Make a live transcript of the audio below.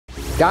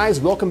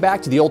Guys, welcome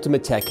back to the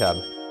Ultimate Tech Hub.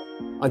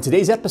 On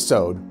today's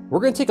episode, we're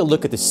going to take a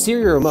look at the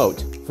Siri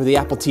remote for the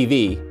Apple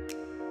TV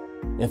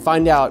and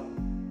find out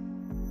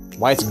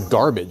why it's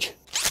garbage.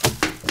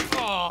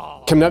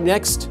 Coming up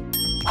next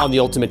on the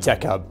Ultimate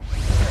Tech Hub.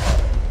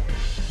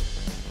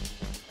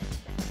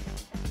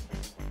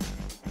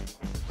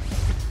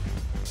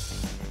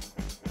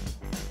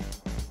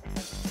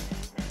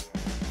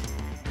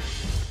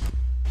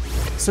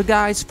 So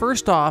guys,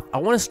 first off, I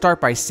want to start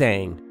by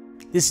saying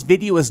this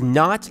video is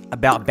not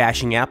about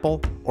bashing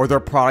Apple or their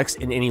products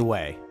in any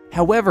way.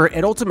 However,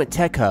 at Ultimate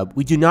Tech Hub,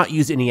 we do not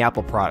use any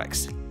Apple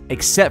products,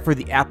 except for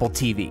the Apple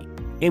TV.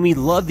 And we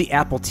love the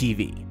Apple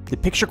TV. The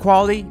picture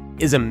quality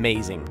is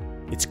amazing.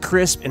 It's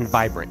crisp and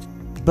vibrant.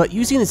 But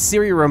using the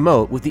Siri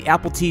remote with the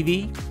Apple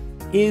TV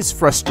is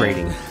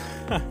frustrating.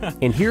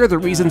 And here are the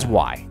reasons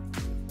why.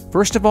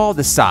 First of all,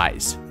 the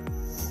size.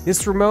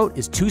 This remote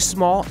is too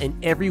small in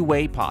every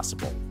way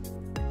possible.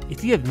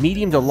 If you have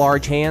medium to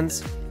large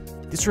hands,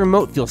 this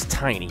remote feels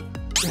tiny,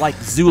 like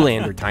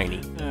Zoolander tiny.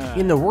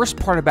 And the worst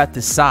part about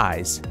this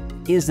size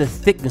is the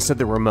thickness of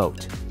the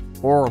remote,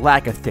 or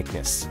lack of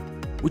thickness,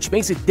 which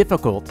makes it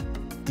difficult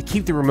to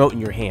keep the remote in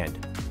your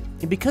hand.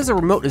 And because the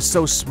remote is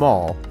so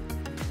small,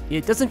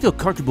 it doesn't feel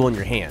comfortable in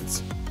your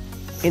hands.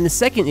 And the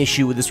second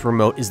issue with this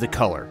remote is the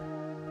color.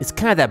 It's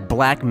kind of that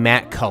black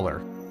matte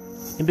color.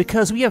 And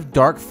because we have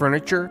dark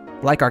furniture,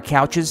 like our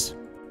couches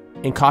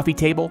and coffee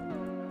table,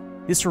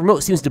 this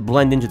remote seems to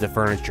blend into the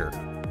furniture,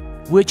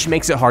 which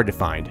makes it hard to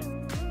find.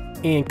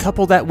 And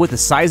couple that with the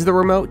size of the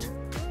remote,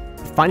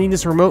 finding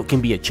this remote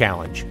can be a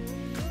challenge.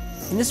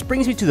 And this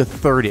brings me to the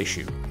third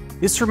issue.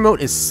 This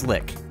remote is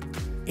slick.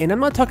 And I'm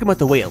not talking about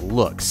the way it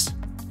looks.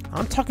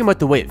 I'm talking about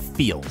the way it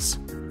feels.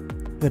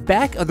 The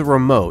back of the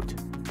remote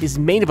is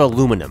made of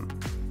aluminum,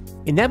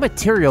 and that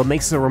material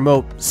makes the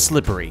remote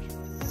slippery.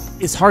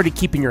 It's hard to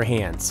keep in your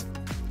hands.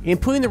 And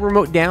putting the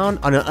remote down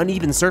on an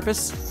uneven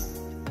surface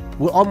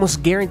will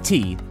almost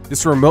guarantee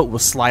this remote will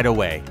slide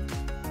away.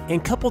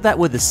 And couple that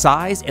with the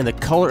size and the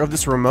color of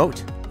this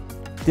remote,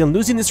 then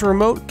losing this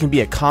remote can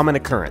be a common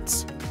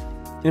occurrence.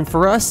 And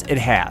for us, it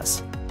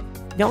has.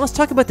 Now let's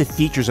talk about the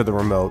features of the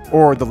remote,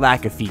 or the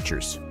lack of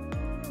features.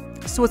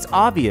 So it's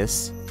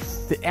obvious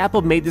that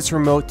Apple made this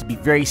remote to be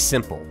very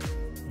simple,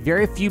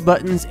 very few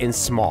buttons and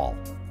small.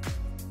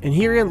 And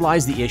herein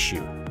lies the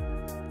issue,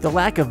 the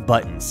lack of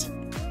buttons.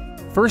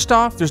 First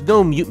off, there's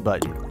no mute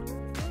button.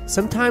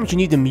 Sometimes you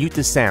need to mute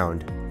the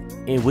sound,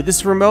 and with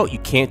this remote you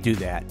can't do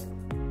that.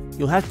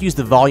 You'll have to use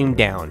the volume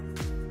down.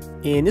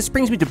 And this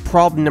brings me to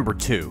problem number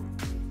 2.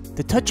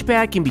 The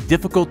touchpad can be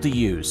difficult to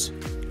use.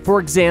 For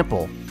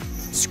example,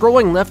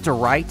 scrolling left to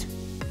right,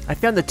 I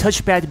found the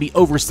touchpad to be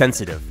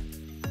oversensitive,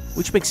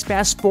 which makes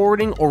fast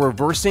forwarding or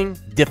reversing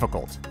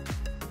difficult.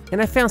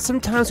 And I found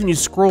sometimes when you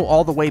scroll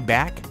all the way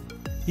back,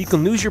 you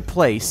can lose your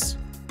place,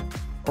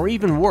 or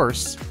even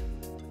worse,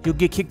 you'll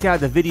get kicked out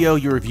of the video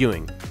you're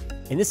reviewing.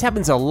 And this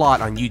happens a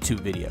lot on YouTube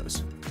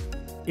videos.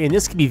 And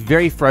this can be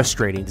very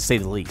frustrating to say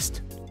the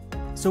least.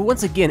 So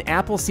once again,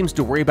 Apple seems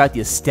to worry about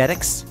the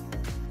aesthetics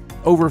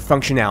over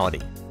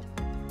functionality.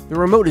 The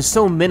remote is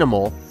so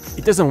minimal,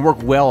 it doesn't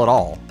work well at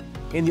all.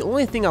 And the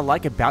only thing I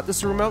like about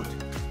this remote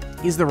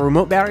is the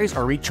remote batteries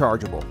are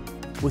rechargeable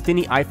with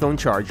any iPhone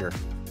charger.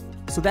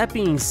 So that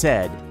being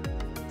said,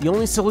 the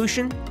only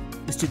solution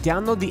is to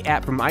download the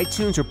app from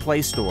iTunes or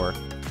Play Store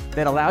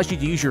that allows you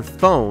to use your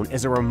phone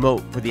as a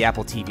remote for the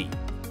Apple TV.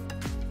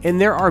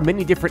 And there are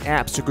many different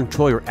apps to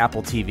control your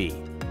Apple TV.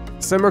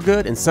 Some are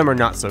good and some are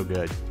not so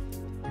good.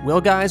 Well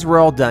guys, we're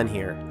all done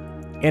here,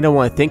 and I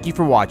want to thank you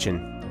for watching.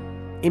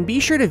 And be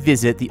sure to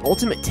visit the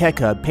Ultimate Tech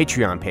Hub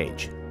Patreon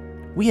page.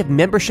 We have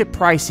membership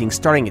pricing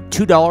starting at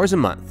 $2 a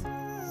month.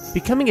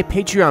 Becoming a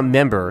Patreon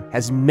member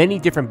has many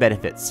different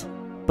benefits,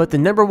 but the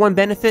number one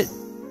benefit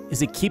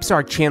is it keeps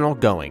our channel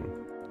going.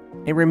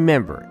 And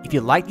remember, if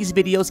you like these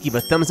videos, give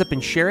a thumbs up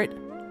and share it.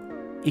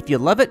 If you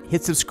love it,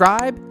 hit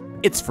subscribe.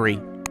 It's free.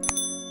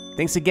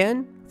 Thanks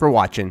again for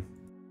watching.